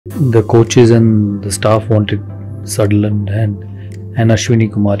The coaches and the staff wanted Sutherland and Ashwini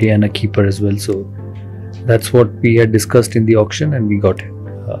Kumari and a keeper as well. So that's what we had discussed in the auction and we got it.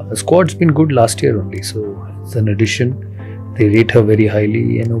 The squad's been good last year only, so it's an addition. They rate her very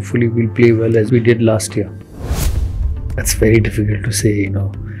highly and hopefully we'll play well as we did last year. That's very difficult to say,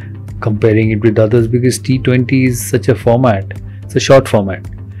 comparing it with others, because T20 is such a format. It's a short format.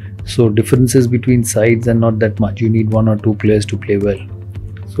 So differences between sides are not that much. You need one or two players to play well.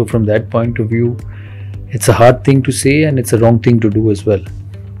 So from that point of view, it's a hard thing to say and it's a wrong thing to do as well.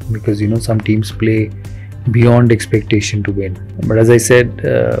 Because some teams play beyond expectation to win. But as I said,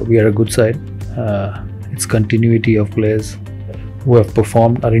 we are a good side. It's continuity of players who have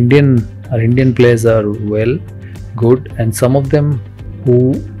performed. Our Indian players are well, good, and some of them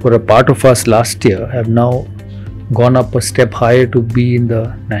who were a part of us last year have now gone up a step higher to be in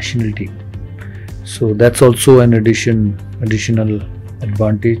the national team. So that's also an additional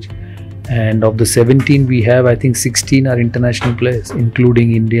advantage. And of the 17 we have, I think 16 are international players,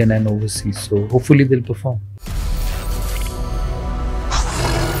 including Indian and overseas. So hopefully they'll perform.